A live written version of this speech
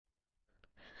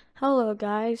Hello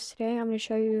guys, today I'm going to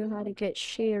show you how to get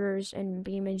shaders in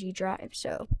BeamNG.Drive.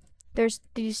 So there's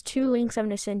these two links I'm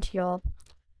going to send to y'all.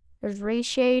 There's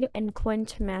reshade and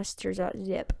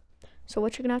quintmasters.zip. So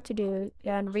what you're going to have to do,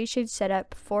 in reshade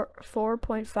setup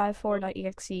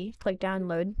 4.54.exe, click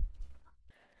download.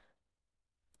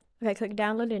 Okay, click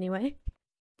download anyway.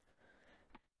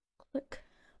 Click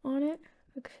on it,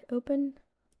 click open,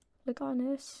 click on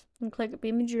this, and click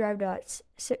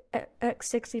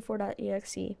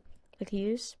BeamNG.Drive.x64.exe. Click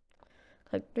use.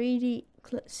 Click 3D,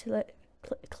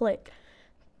 click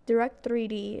direct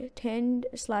 3D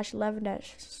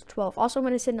 10/11-12. Also, I'm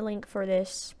going to send a link for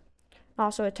this.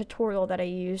 Also, a tutorial that I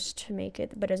used to make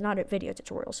it, but it's not a video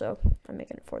tutorial, so I'm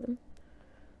making it for them.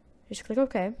 Just click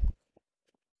OK.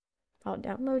 While it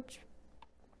downloads,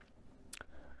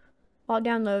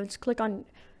 click on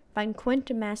find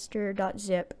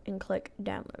quintmaster.zip and click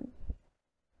download.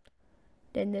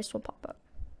 Then this will pop up.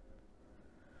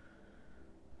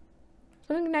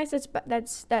 Something nice that's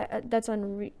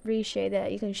on reshade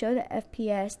that you can show the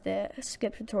FPS, the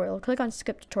skip tutorial. Click on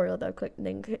skip tutorial though.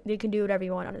 Then you can do whatever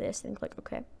you want on this. Then click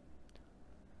OK.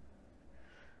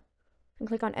 And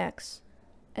click on X,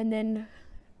 and then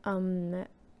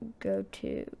go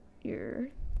to your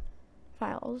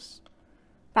files,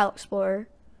 File Explorer.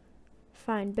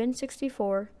 Find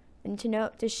bin64, and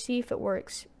to see if it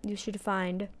works, you should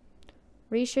find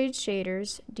reshade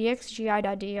shaders,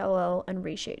 dxgi.dll, and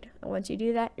reshade. And once you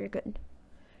do that, you're good.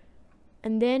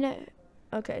 And then,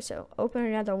 okay, so open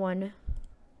another one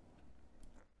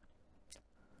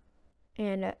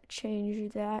and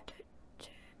change that to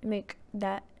make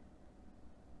that.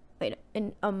 Wait,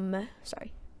 and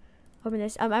sorry. Open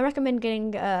this. I recommend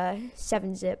getting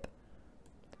 7-zip.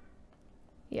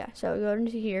 Yeah, so go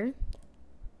into here.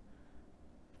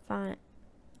 Find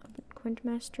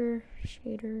Quintmaster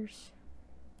shaders.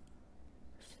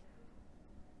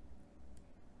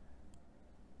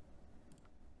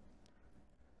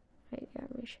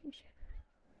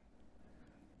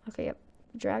 Okay, yep.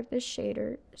 Drag the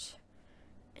shaders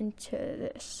into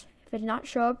this. If it did not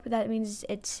show up, that means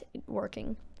it's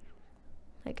working.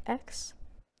 Like X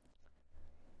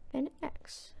and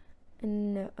X.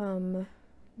 And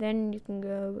then you can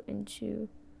go into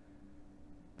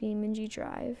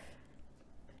BeamNG.Drive.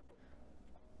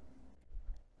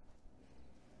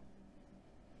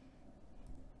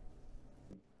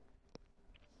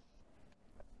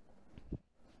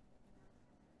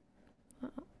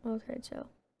 Okay, so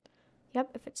yep,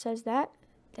 if it says that,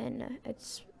 then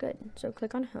it's good. So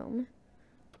click on home,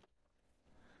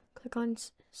 click on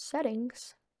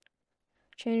settings,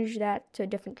 change that to a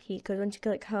different key, because once you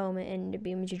click home in the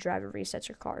BeamNG.Drive, it resets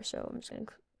your car. So I'm just gonna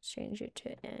change it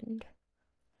to end.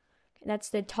 And that's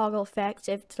the toggle effect.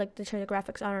 If it's like to turn the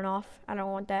graphics on and off, I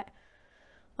don't want that.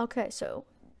 Okay, so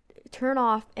turn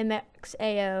off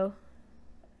mxao.fx.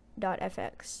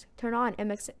 Turn on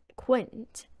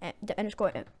quint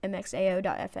underscore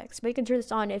mxao.fx. But you can turn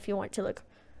this on if you want to look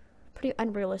pretty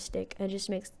unrealistic, and it just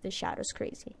makes the shadows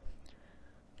crazy.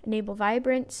 Enable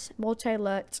vibrance,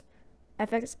 multi-lut,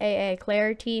 FXAA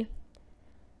clarity,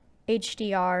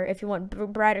 HDR if you want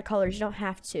brighter colors. You don't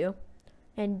have to.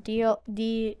 And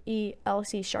DLC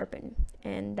sharpen.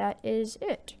 And that is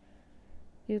it.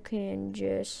 You can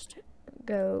just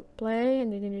go play,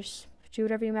 and you can just do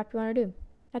whatever map you want to do.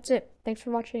 That's it. Thanks for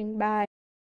watching. Bye.